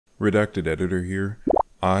Redacted Editor here.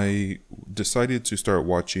 I decided to start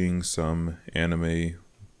watching some anime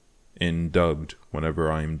in dubbed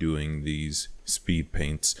whenever I'm doing these speed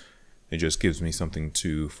paints. It just gives me something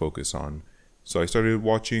to focus on. So I started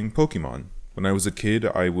watching Pokemon. When I was a kid,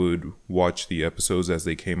 I would watch the episodes as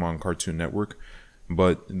they came on Cartoon Network,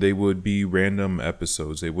 but they would be random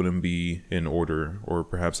episodes. They wouldn't be in order, or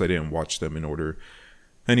perhaps I didn't watch them in order.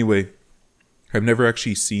 Anyway, I've never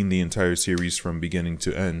actually seen the entire series from beginning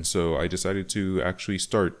to end, so I decided to actually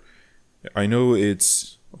start. I know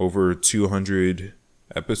it's over 200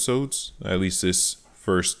 episodes, at least this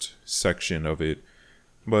first section of it,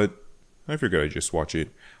 but I figured I'd just watch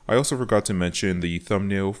it. I also forgot to mention the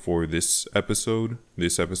thumbnail for this episode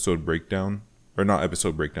breakdown, or not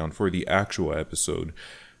episode breakdown, for the actual episode.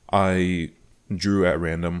 I drew at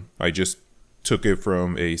random. I just took it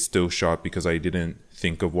from a still shot because I didn't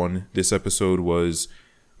think of one. This episode was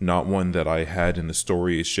not one that I had in the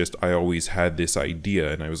story. It's just I always had this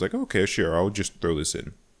idea and I was like, okay, sure, I'll just throw this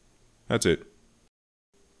in. That's it.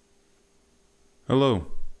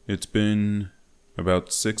 Hello. It's been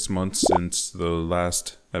about 6 months since the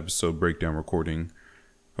last episode breakdown recording.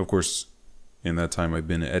 Of course, in that time I've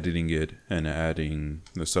been editing it and adding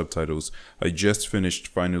the subtitles. I just finished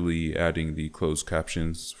finally adding the closed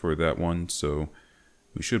captions for that one, so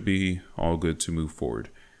we should be all good to move forward.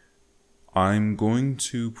 I'm going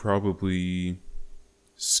to probably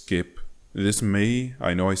skip. This may,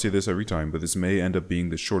 I know I say this every time, but this may end up being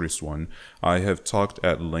the shortest one. I have talked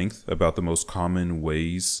at length about the most common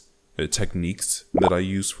ways, techniques that I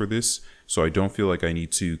use for this, so I don't feel like I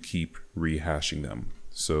need to keep rehashing them.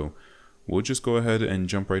 So we'll just go ahead and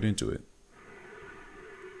jump right into it.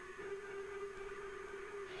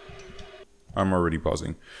 I'm already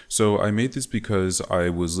pausing. So I made this because I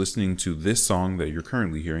was listening to this song that you're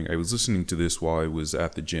currently hearing. I was listening to this while I was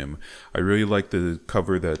at the gym. I really like the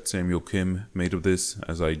cover that Samuel Kim made of this,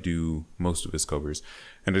 as I do most of his covers,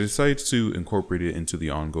 and I decided to incorporate it into the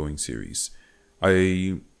ongoing series.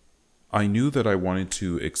 I knew that I wanted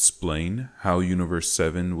to explain how Universe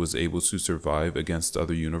 7 was able to survive against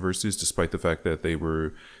other universes despite the fact that they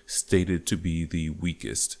were stated to be the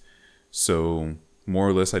weakest. So more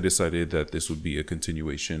or less I decided that this would be a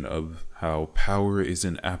continuation of how power is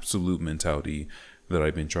an absolute mentality that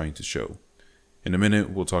I've been trying to show. In a minute,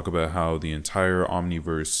 we'll talk about how the entire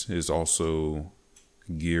Omniverse is also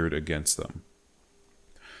geared against them.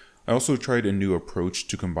 I also tried a new approach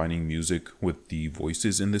to combining music with the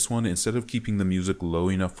voices in this one. Instead of keeping the music low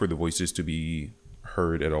enough for the voices to be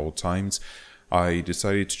heard at all times, I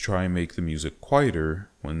decided to try and make the music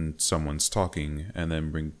quieter when someone's talking and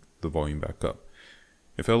then bring the volume back up.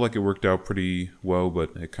 It felt like it worked out pretty well,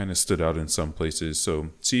 but it kind of stood out in some places.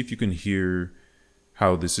 So see if you can hear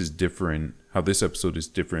how this is different, how this episode is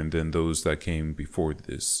different than those that came before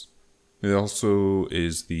this. It also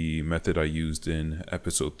is the method I used in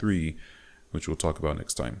episode 3, which we'll talk about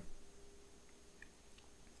next time.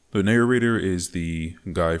 The narrator is the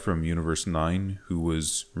guy from Universe 9 who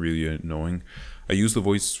was really annoying. I used the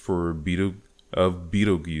voice for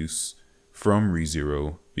Beetlejuice from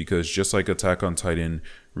ReZero because just like Attack on Titan,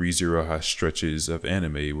 ReZero has stretches of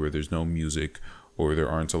anime where there's no music or there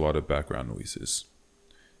aren't a lot of background noises.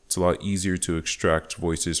 It's a lot easier to extract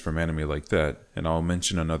voices from anime like that, and I'll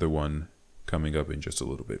mention another one coming up in just a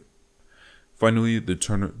little bit. Finally, the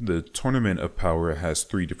Tournament of Power has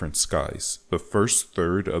 3 different skies. The first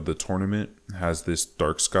third of the tournament has this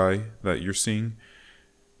dark sky that you're seeing.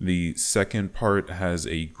 The second part has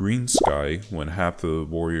a green sky when half the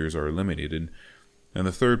warriors are eliminated. And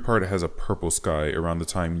the third part has a purple sky around the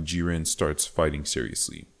time Jiren starts fighting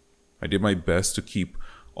seriously. I did my best to keep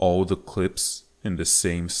all the clips in the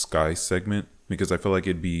same sky segment because I feel like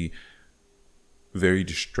it'd be very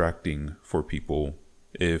distracting for people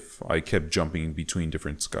if I kept jumping between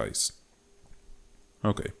different skies.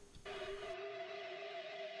 Okay.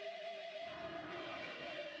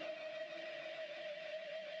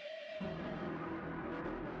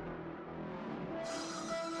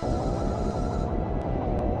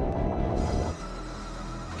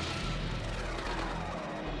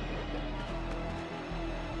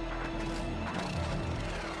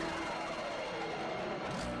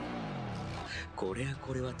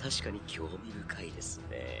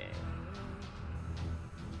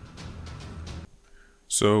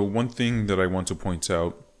 So one thing that I want to point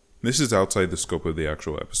out, this is outside the scope of the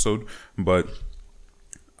actual episode, but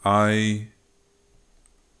as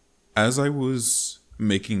I was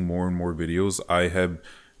making more and more videos, I have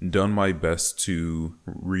done my best to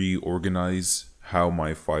reorganize how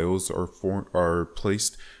my files are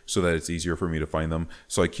placed so that it's easier for me to find them.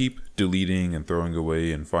 So I keep deleting and throwing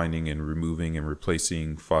away and finding and removing and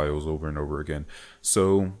replacing files over and over again.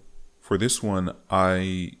 So for this one,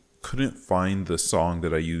 I couldn't find the song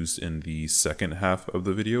that I used in the second half of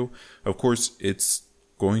the video. Of course, it's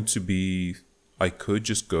going to be, I could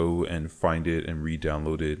just go and find it and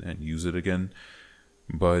re-download it and use it again,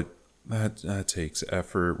 but that takes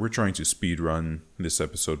effort. We're trying to speed run this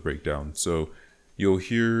episode breakdown, so you'll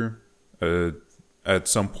hear at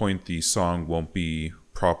some point the song won't be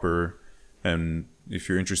proper, and if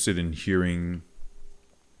you're interested in hearing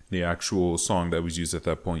the actual song that was used at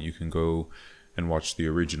that point, you can go and watch the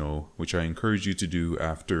original, which I encourage you to do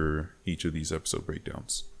after each of these episode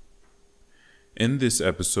breakdowns. In this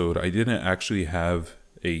episode, I didn't actually have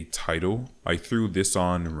a title. I threw this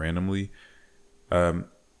on randomly.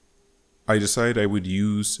 I decided I would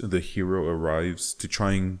use The Hero Arrives to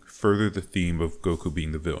try and further the theme of Goku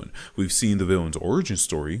being the villain. We've seen the villain's origin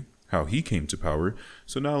story, how he came to power,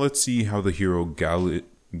 so now let's see how the hero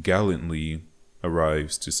gallantly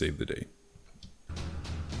arrives to save the day.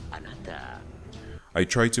 I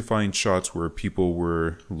tried to find shots where people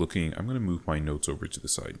were looking. I'm going to move my notes over to the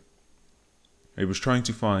side. I was trying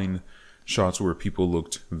to find shots where people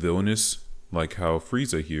looked villainous, like how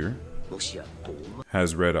Frieza here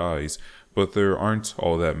has red eyes, but there aren't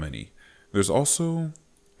all that many. There's also,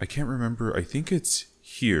 I can't remember, I think it's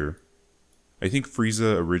here. I think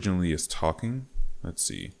Frieza originally is talking. Let's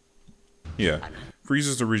see. Yeah,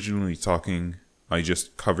 Frieza's originally talking. I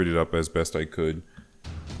just covered it up as best I could.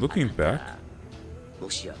 Looking back,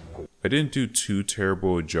 I didn't do too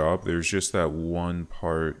terrible a job. There's just that one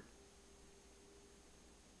part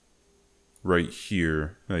right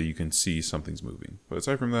here that you can see something's moving. But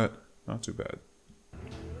aside from that, not too bad.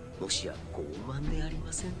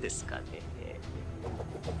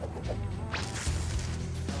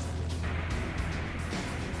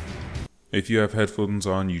 If you have headphones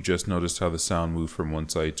on, you just noticed how the sound moved from one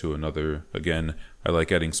side to another. Again, I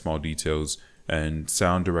like adding small details, and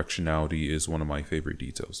sound directionality is one of my favorite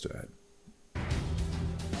details to add.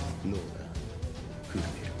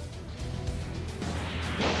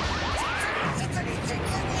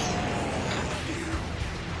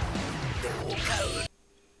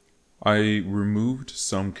 I removed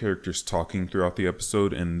some characters talking throughout the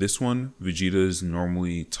episode, and this one, Vegeta is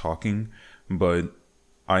normally talking, but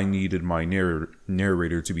I needed my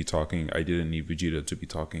narrator to be talking. I didn't need Vegeta to be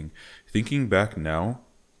talking. Thinking back now,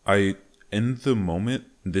 in the moment,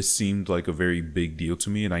 this seemed like a very big deal to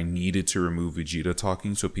me, and I needed to remove Vegeta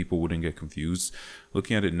talking so people wouldn't get confused.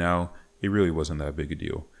 Looking at it now, it really wasn't that big a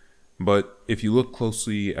deal. But if you look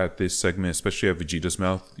closely at this segment, especially at Vegeta's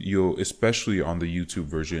mouth, especially on the YouTube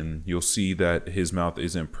version, you'll see that his mouth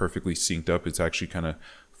isn't perfectly synced up. It's actually kind of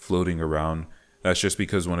floating around. That's just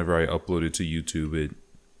because whenever I upload it to YouTube, it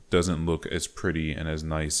doesn't look as pretty and as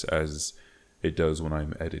nice as it does when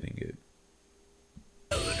I'm editing it.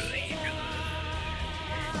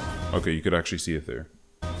 Okay, you could actually see it there.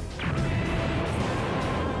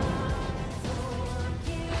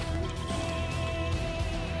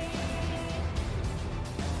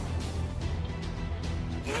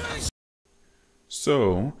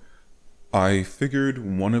 So, I figured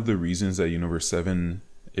one of the reasons that Universe 7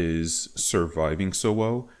 is surviving so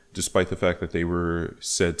well, despite the fact that they were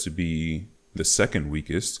said to be the second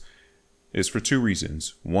weakest, is for two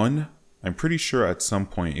reasons. One, I'm pretty sure at some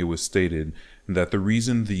point it was stated that the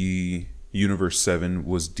reason the Universe 7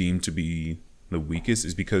 was deemed to be the weakest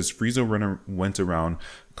is because Frieza went around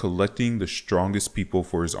collecting the strongest people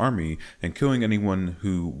for his army and killing anyone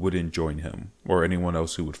who wouldn't join him or anyone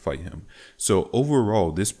else who would fight him. So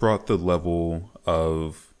overall, this brought the level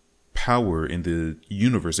of power in the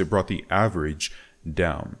universe, it brought the average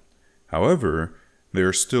down. However, there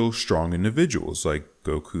are still strong individuals like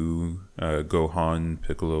Goku, Gohan,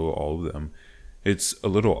 Piccolo, all of them. It's a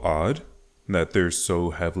little odd that they're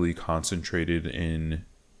so heavily concentrated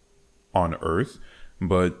on Earth,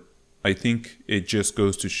 but I think it just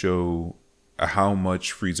goes to show how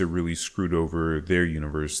much Frieza really screwed over their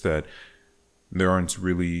universe, that there aren't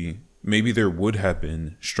really, maybe there would have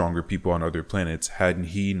been stronger people on other planets had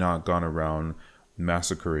he not gone around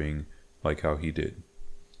massacring like how he did.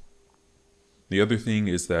 The other thing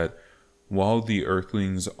is that while the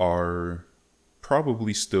Earthlings are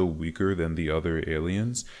probably still weaker than the other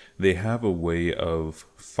aliens, they have a way of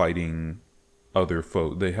fighting other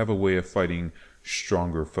foes. They have a way of fighting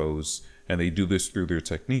stronger foes, and they do this through their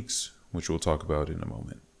techniques, which we'll talk about in a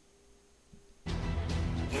moment.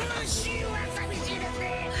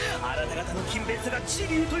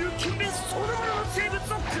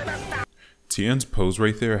 Tien's pose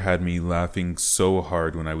right there had me laughing so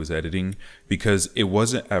hard when I was editing because it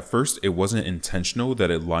wasn't, at first, it wasn't intentional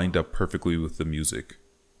that it lined up perfectly with the music.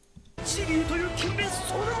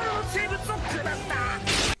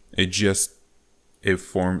 It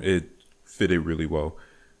fitted really well.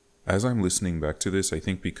 As I'm listening back to this, I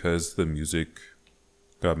think because the music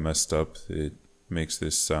got messed up, it makes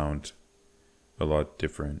this sound a lot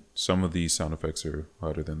different. Some of these sound effects are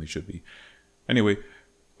louder than they should be. Anyway,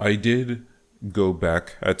 I did go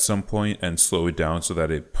back at some point and slow it down so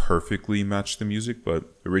that it perfectly matched the music, but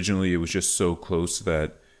originally it was just so close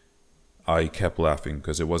that I kept laughing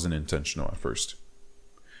because it wasn't intentional at first.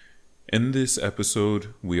 In this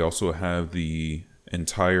episode, we also have the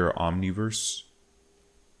entire Omniverse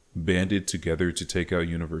banded together to take out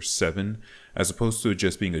Universe 7, as opposed to it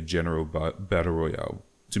just being a general battle royale.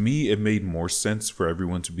 To me, it made more sense for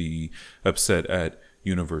everyone to be upset at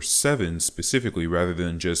Universe 7 specifically, rather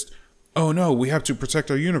than just, oh no, we have to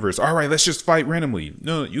protect our universe. All right, let's just fight randomly.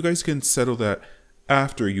 No, you guys can settle that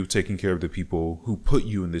after you've taken care of the people who put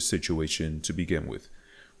you in this situation to begin with.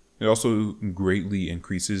 It also greatly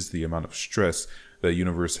increases the amount of stress that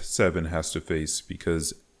Universe 7 has to face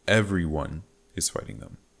because everyone is fighting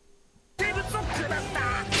them.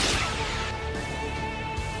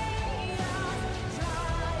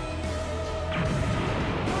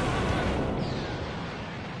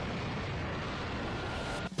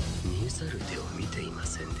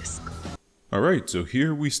 Alright, so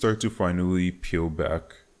here we start to finally peel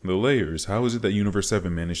back the layers. How is it that Universe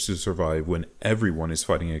 7 managed to survive when everyone is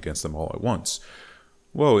fighting against them all at once?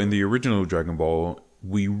 Well, in the original Dragon Ball,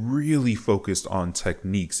 we really focused on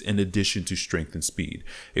techniques in addition to strength and speed.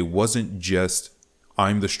 It wasn't just,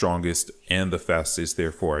 I'm the strongest and the fastest,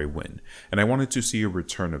 therefore I win. And I wanted to see a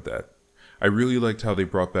return of that. I really liked how they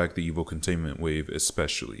brought back the evil containment wave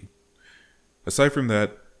especially. Aside from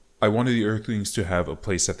that, I wanted the Earthlings to have a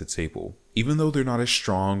place at the table. Even though they're not as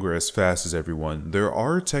strong or as fast as everyone, there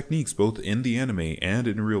are techniques both in the anime and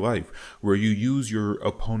in real life where you use your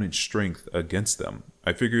opponent's strength against them.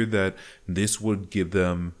 I figured that this would give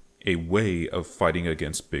them a way of fighting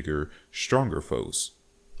against bigger, stronger foes.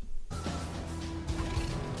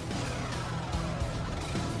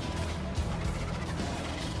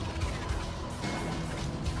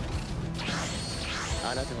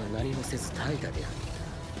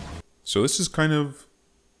 So this is kind of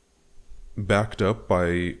backed up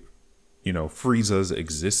by, Frieza's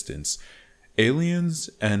existence. Aliens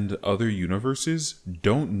and other universes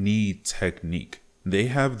don't need technique. They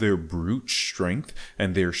have their brute strength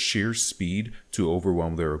and their sheer speed to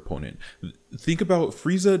overwhelm their opponent. Think about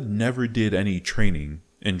Frieza never did any training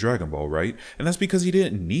in Dragon Ball, right? And that's because he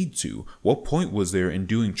didn't need to. What point was there in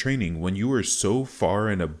doing training when you were so far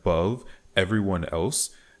and above everyone else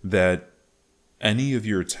that any of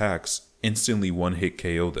your attacks instantly one-hit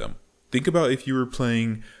KO them? Think about if you were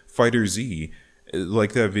playing Fighter Z,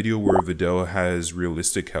 like that video where Videl has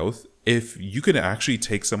realistic health. If you could actually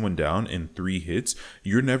take someone down in 3 hits,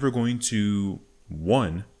 you're never going to,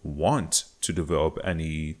 1, want to develop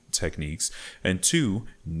any techniques, and 2,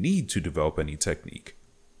 need to develop any technique.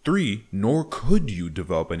 3, nor could you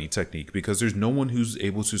develop any technique because there's no one who's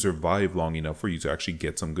able to survive long enough for you to actually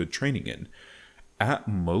get some good training in. At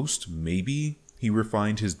most, maybe he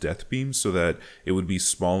refined his death beam so that it would be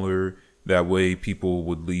smaller. That way people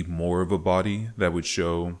would leave more of a body that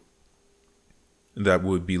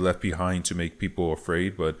would be left behind to make people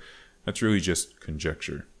afraid, but that's really just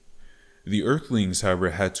conjecture. The Earthlings, however,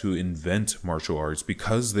 had to invent martial arts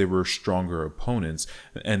because they were stronger opponents,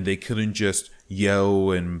 and they couldn't just yell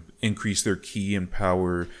and increase their ki and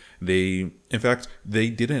power. In fact, they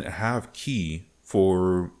didn't have ki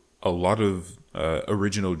for a lot of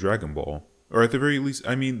original Dragon Ball. Or at the very least,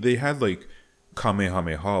 I mean, they had like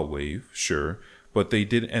Kamehameha wave, sure, but they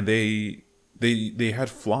did, and they had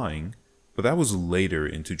flying, but that was later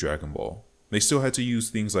into Dragon Ball. They still had to use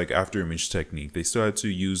things like after image technique. They still had to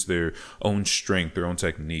use their own strength, their own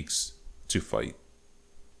techniques to fight.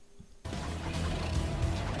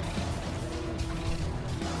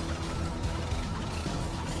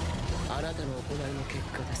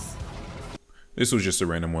 This was just a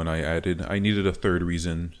random one I added. I needed a third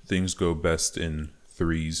reason. Things go best in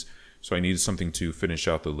threes, so I needed something to finish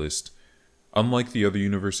out the list. Unlike the other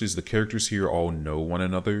universes, the characters here all know one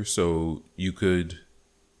another, so you could...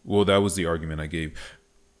 Well, that was the argument I gave.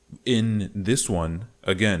 In this one,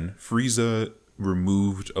 again, Frieza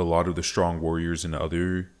removed a lot of the strong warriors in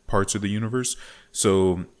other parts of the universe,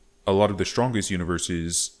 so a lot of the strongest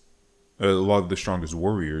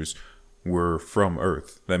warriors were from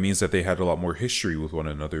Earth. That means that they had a lot more history with one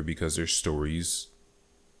another because their stories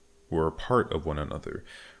were a part of one another.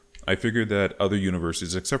 I figured that other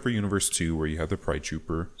universes, except for Universe 2 where you have the Pride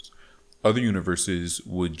Trooper, other universes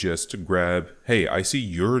would just grab, hey, I see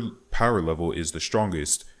your power level is the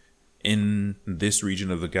strongest in this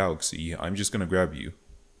region of the galaxy. I'm just going to grab you.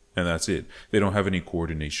 And that's it. They don't have any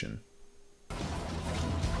coordination.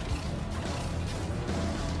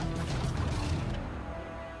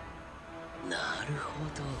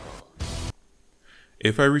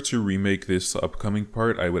 If I were to remake this upcoming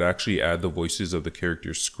part, I would actually add the voices of the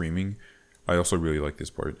characters screaming. I also really like this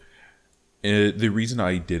part. The reason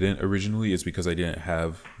I didn't originally is because I didn't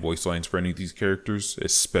have voice lines for any of these characters,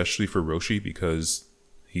 especially for Roshi, because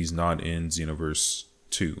he's not in Xenoverse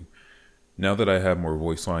 2. Now that I have more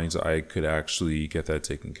voice lines, I could actually get that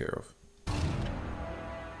taken care of.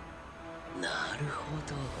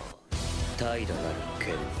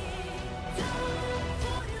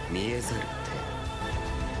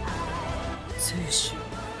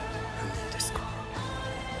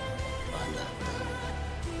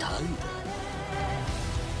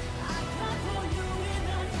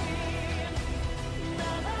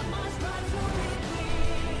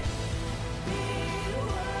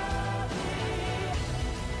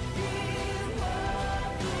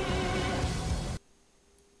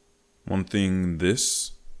 One thing, that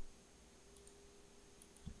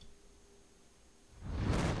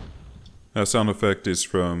sound effect is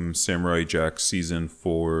from Samurai Jack Season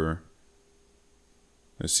 4,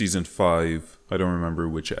 Season 5, I don't remember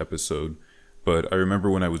which episode, but I remember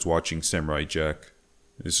when I was watching Samurai Jack,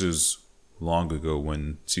 this is long ago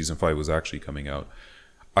when Season 5 was actually coming out,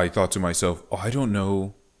 I thought to myself, oh, I don't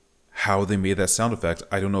know how they made that sound effect.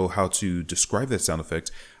 I don't know how to describe that sound effect.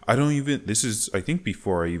 This is, I think,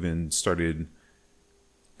 before I even started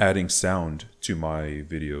adding sound to my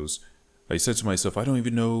videos. I said to myself, I don't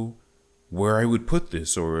even know where I would put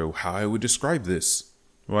this or how I would describe this.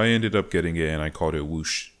 Well, I ended up getting it and I called it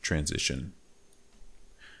whoosh transition.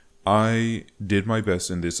 I did my best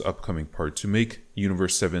in this upcoming part to make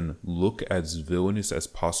Universe 7 look as villainous as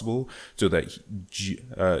possible so that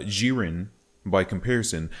Jiren, by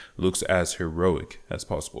comparison, looks as heroic as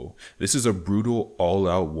possible. This is a brutal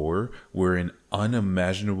all-out war where an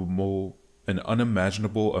unimaginable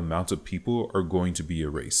amount of people are going to be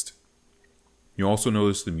erased. You also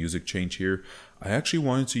notice the music change here. I actually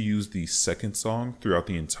wanted to use the second song throughout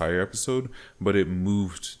the entire episode, but it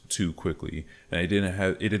moved too quickly, and it didn't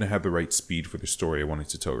have the right speed for the story I wanted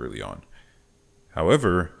to tell early on.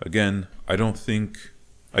 However, again, I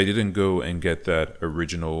didn't go and get that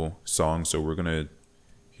original song, so we're gonna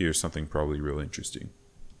hear something probably real interesting.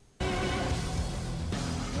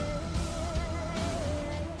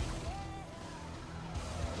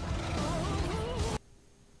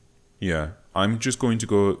 Yeah, I'm just going to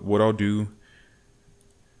go, what I'll do,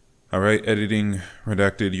 alright, editing,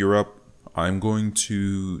 redacted, you're up. I'm going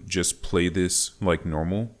to just play this like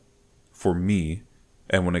normal for me.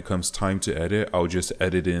 And when it comes time to edit, I'll just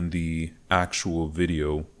edit in the actual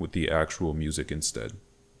video with the actual music instead.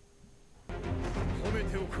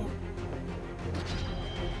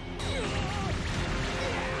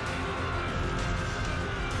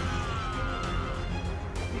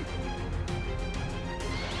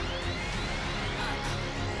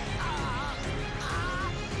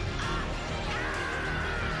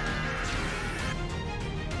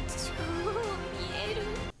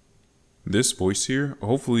 This voice here,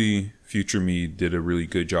 hopefully future me did a really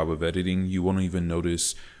good job of editing. You won't even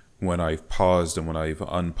notice when I've paused and when I've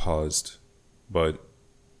unpaused. But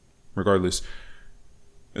regardless,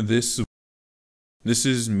 this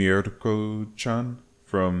is Mirko-chan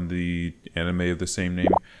from the anime of the same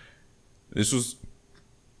name.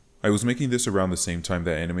 I was making this around the same time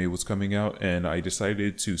that anime was coming out, and I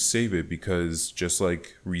decided to save it because just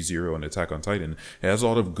like ReZero and Attack on Titan, it has a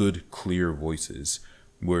lot of good, clear voices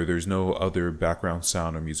where there's no other background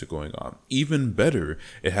sound or music going on. Even better,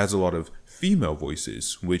 it has a lot of female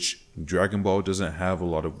voices, which Dragon Ball doesn't have a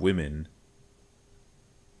lot of women.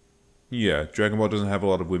 Yeah, Dragon Ball doesn't have a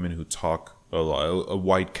lot of women who talk a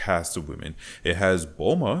wide cast of women. It has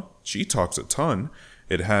Bulma, she talks a ton.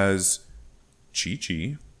 It has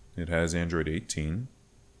Chi-Chi, it has Android 18.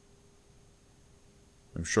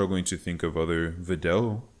 I'm struggling to think of other.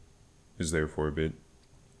 Videl is there for a bit.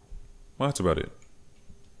 Well, that's about it.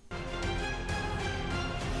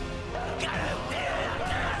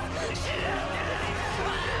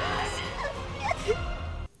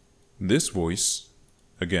 This voice,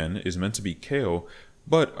 again, is meant to be Kale,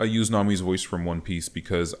 but I use Nami's voice from One Piece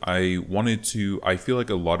because I feel like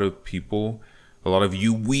a lot of people, a lot of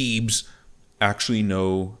you weebs, actually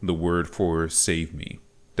know the word for save me,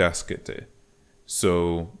 Dasukete.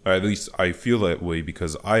 So, at least I feel that way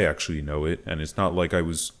because I actually know it, and it's not like I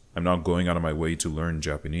was I'm not going out of my way to learn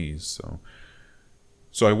Japanese.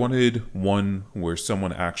 So I wanted one where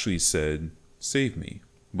someone actually said, "Save me."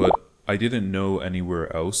 But I didn't know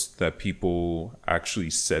anywhere else that people actually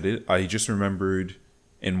said it. I just remembered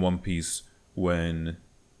in One Piece when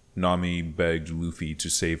Nami begged Luffy to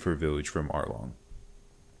save her village from Arlong.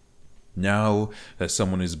 Now that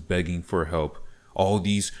someone is begging for help, all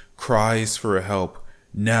these cries for help,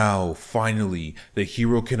 now, finally, the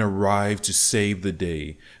hero can arrive to save the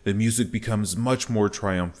day. The music becomes much more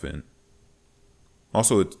triumphant.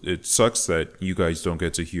 Also, it sucks that you guys don't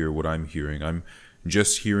get to hear what I'm hearing. I'm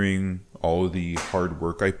just hearing all of the hard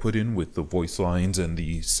work I put in with the voice lines and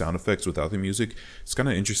the sound effects without the music. It's kind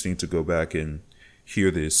of interesting to go back and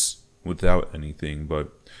hear this without anything,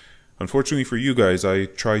 but unfortunately for you guys, I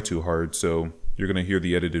try too hard, so you're going to hear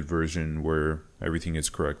the edited version where everything is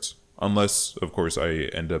correct. Unless, of course, I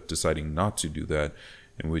end up deciding not to do that,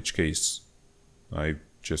 in which case I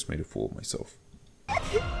just made a fool of myself.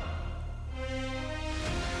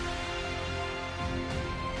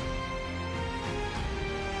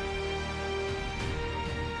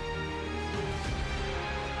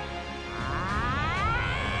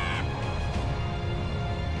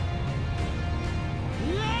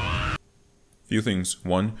 Few things.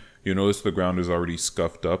 One, you'll notice the ground is already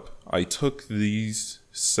scuffed up. I took these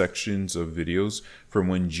sections of videos from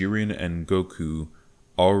when Jiren and Goku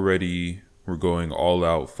already were going all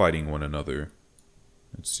out fighting one another.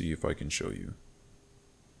 Let's see if I can show you.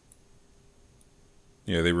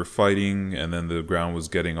 Yeah, they were fighting and then the ground was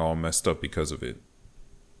getting all messed up because of it.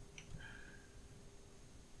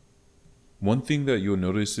 One thing that you'll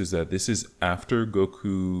notice is that this is after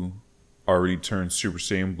Goku already turned Super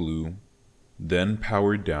Saiyan Blue, then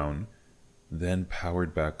powered down, then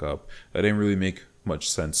powered back up. That didn't really make much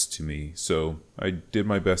sense to me, so I did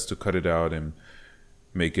my best to cut it out and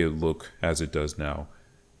make it look as it does now.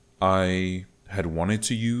 I had wanted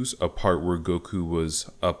to use a part where Goku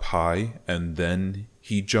was up high and then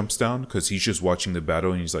he jumps down, because he's just watching the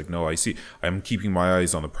battle and he's like, no, I'm keeping my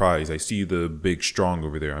eyes on the prize. I see the big strong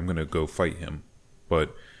over there. I'm gonna go fight him.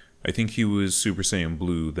 But I think he was Super Saiyan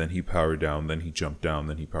Blue, then he powered down, then he jumped down,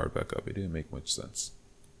 then he powered back up. It didn't make much sense.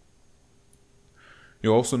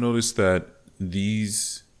 You'll also notice that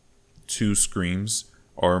these two screams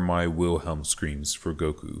are my Wilhelm screams for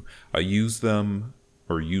Goku. I used them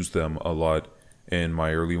a lot in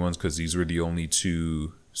my early ones because these were the only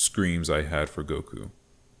two screams I had for Goku.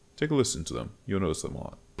 Take a listen to them. You'll notice them a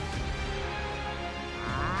lot.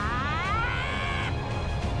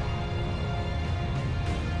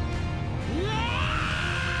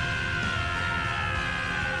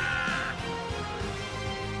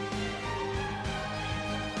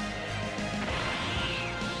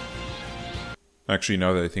 Actually,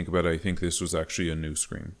 now that I think about it, I think this was actually a new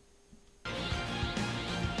scream.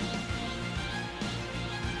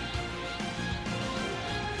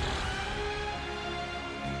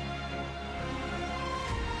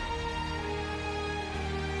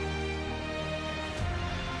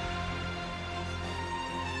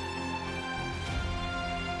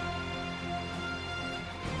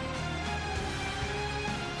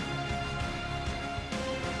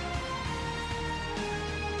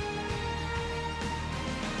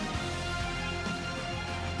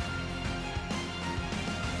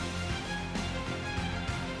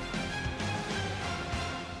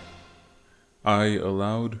 I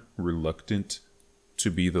allowed reluctant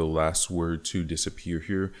to be the last word to disappear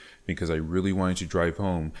here because I really wanted to drive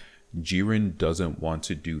home. Jiren doesn't want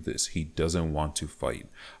to do this. He doesn't want to fight.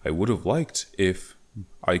 I would have liked if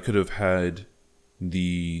I could have had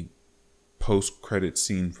the post-credit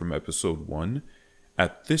scene from episode 1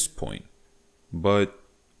 at this point, but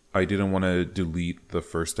I didn't want to delete the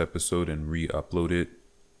first episode and re-upload it,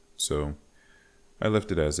 so I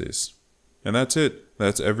left it as is. And that's it.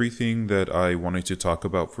 That's everything that I wanted to talk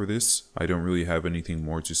about for this. I don't really have anything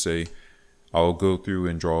more to say. I'll go through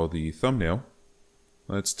and draw the thumbnail.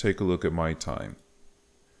 Let's take a look at my time.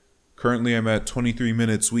 Currently I'm at 23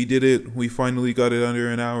 minutes. We did it. We finally got it under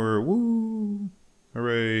an hour. Woo!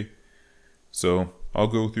 Hooray. So I'll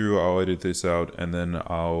go through, I'll edit this out, and then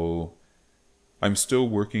I'm still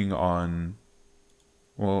working on,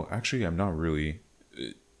 well, actually I'm not really.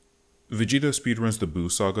 Vegeta speedruns the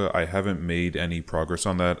Buu Saga. I haven't made any progress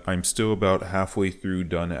on that. I'm still about halfway through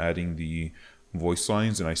done adding the voice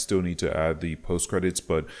lines, and I still need to add the post credits,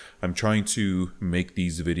 but I'm trying to make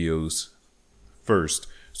these videos first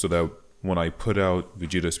so that when I put out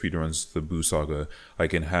Vegeta speedruns the Buu Saga, I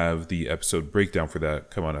can have the episode breakdown for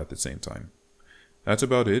that come out at the same time. That's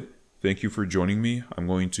about it. Thank you for joining me. I'm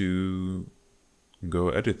going to go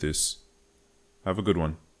edit this. Have a good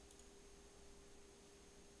one.